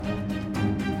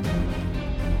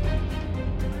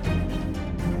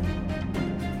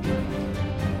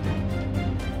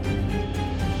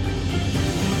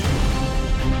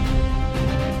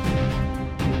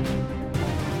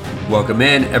Welcome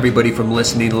in, everybody from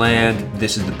Listening Land.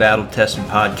 This is the Battle Tested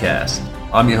Podcast.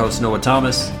 I'm your host, Noah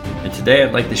Thomas, and today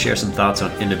I'd like to share some thoughts on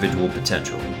individual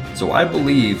potential. So I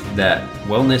believe that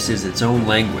wellness is its own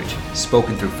language,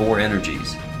 spoken through four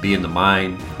energies, being the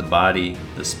mind, the body,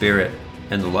 the spirit,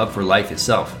 and the love for life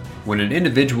itself. When an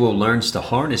individual learns to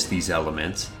harness these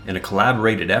elements in a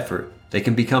collaborated effort, they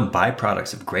can become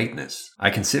byproducts of greatness. I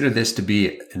consider this to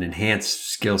be an enhanced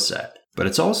skill set, but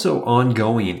it's also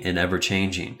ongoing and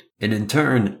ever-changing. It in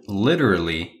turn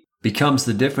literally becomes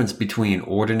the difference between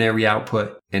ordinary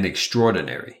output and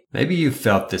extraordinary. Maybe you've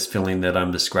felt this feeling that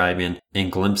I'm describing in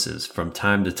glimpses from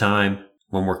time to time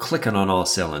when we're clicking on all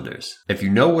cylinders. If you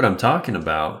know what I'm talking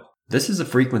about, this is a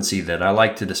frequency that I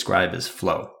like to describe as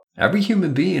flow. Every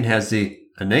human being has the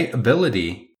innate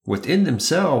ability within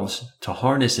themselves to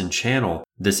harness and channel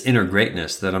this inner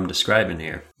greatness that I'm describing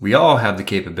here. We all have the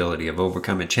capability of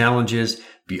overcoming challenges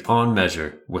beyond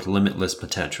measure with limitless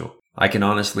potential. I can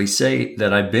honestly say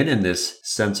that I've been in this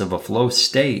sense of a flow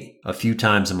state a few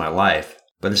times in my life,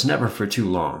 but it's never for too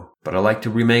long. But I like to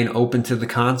remain open to the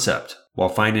concept while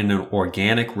finding an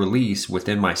organic release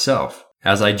within myself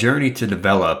as I journey to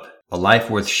develop a life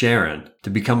worth sharing, to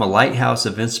become a lighthouse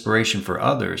of inspiration for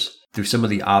others through some of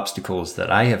the obstacles that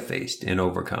I have faced and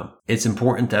overcome. It's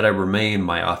important that I remain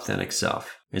my authentic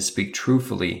self and speak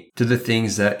truthfully to the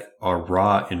things that are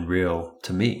raw and real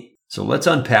to me. So let's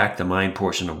unpack the mind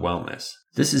portion of wellness.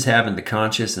 This is having the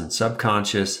conscious and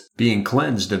subconscious being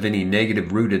cleansed of any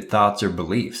negative rooted thoughts or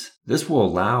beliefs. This will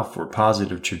allow for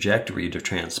positive trajectory to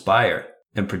transpire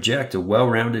and project a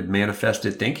well-rounded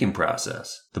manifested thinking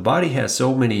process. The body has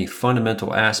so many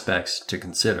fundamental aspects to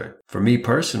consider. For me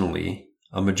personally,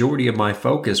 a majority of my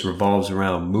focus revolves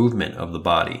around movement of the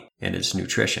body and its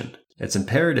nutrition. It's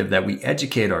imperative that we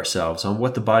educate ourselves on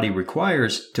what the body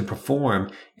requires to perform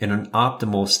in an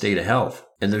optimal state of health.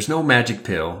 And there's no magic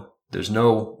pill. There's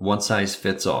no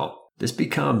one-size-fits-all. This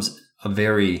becomes a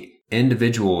very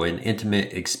individual and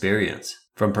intimate experience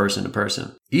from person to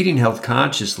person. Eating health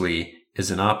consciously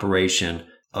is an operation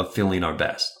of feeling our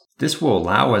best. This will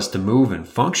allow us to move and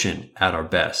function at our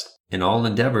best in all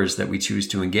endeavors that we choose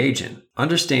to engage in.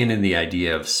 Understanding the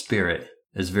idea of spirit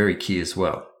is very key as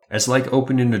well. It's like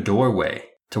opening a doorway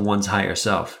to one's higher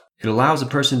self. It allows a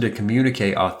person to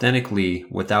communicate authentically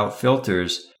without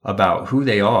filters about who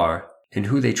they are and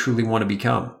who they truly want to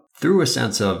become. Through a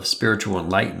sense of spiritual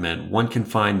enlightenment, one can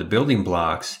find the building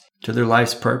blocks to their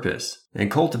life's purpose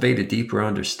and cultivate a deeper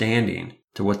understanding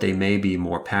to what they may be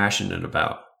more passionate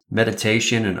about.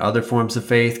 Meditation and other forms of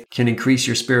faith can increase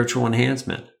your spiritual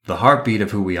enhancement. The heartbeat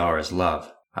of who we are is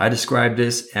love. I describe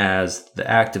this as the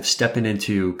act of stepping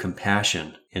into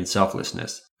compassion and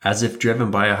selflessness, as if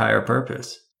driven by a higher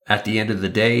purpose. At the end of the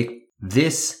day,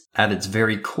 this, at its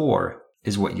very core,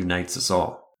 is what unites us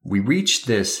all. We reach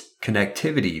this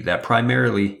connectivity that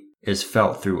primarily is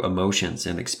felt through emotions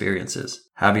and experiences.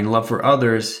 Having love for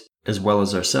others, as well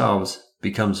as ourselves,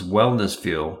 becomes wellness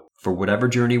fuel for whatever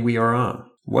journey we are on.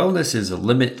 Wellness is a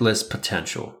limitless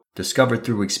potential, discovered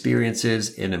through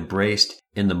experiences and embraced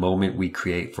in the moment we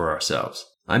create for ourselves.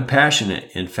 I'm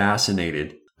passionate and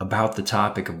fascinated about the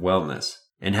topic of wellness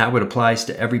and how it applies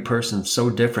to every person so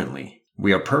differently.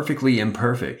 We are perfectly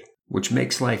imperfect, which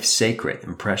makes life sacred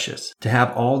and precious. To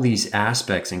have all these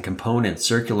aspects and components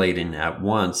circulating at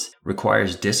once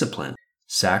requires discipline,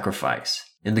 sacrifice,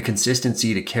 and the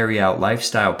consistency to carry out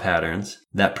lifestyle patterns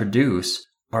that produce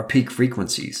our peak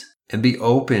frequencies and be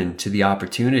open to the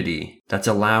opportunity that's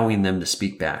allowing them to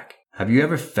speak back. Have you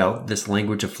ever felt this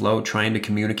language of flow trying to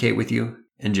communicate with you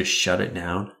and just shut it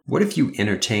down? What if you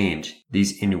entertained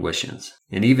these intuitions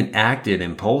and even acted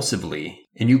impulsively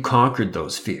and you conquered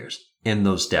those fears and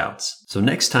those doubts? So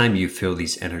next time you feel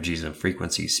these energies and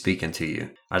frequencies speaking to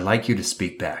you, I'd like you to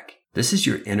speak back. This is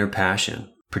your inner passion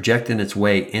projecting its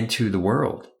way into the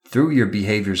world through your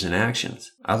behaviors and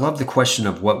actions. I love the question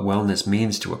of what wellness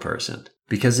means to a person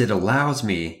because it allows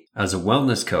me as a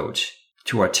wellness coach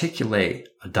to articulate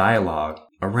a dialogue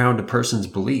around a person's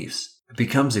beliefs. It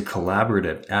becomes a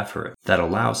collaborative effort that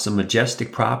allows some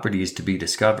majestic properties to be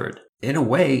discovered. In a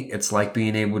way, it's like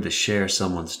being able to share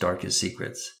someone's darkest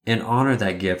secrets and honor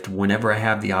that gift whenever I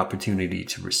have the opportunity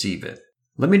to receive it.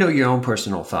 Let me know your own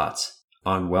personal thoughts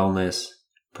on wellness,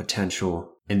 potential,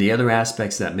 and the other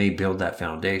aspects that may build that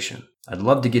foundation. I'd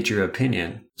love to get your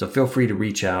opinion, so feel free to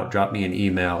reach out, drop me an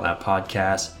email at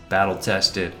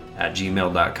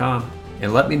podcastbattletested@gmail.com,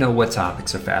 and let me know what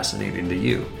topics are fascinating to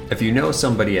you. If you know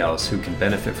somebody else who can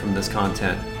benefit from this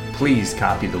content, please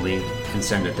copy the link and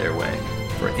send it their way.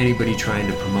 For anybody trying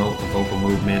to promote a vocal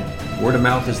movement, word of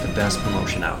mouth is the best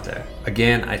promotion out there.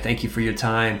 Again, I thank you for your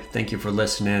time, thank you for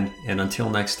listening, and until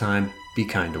next time, be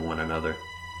kind to one another.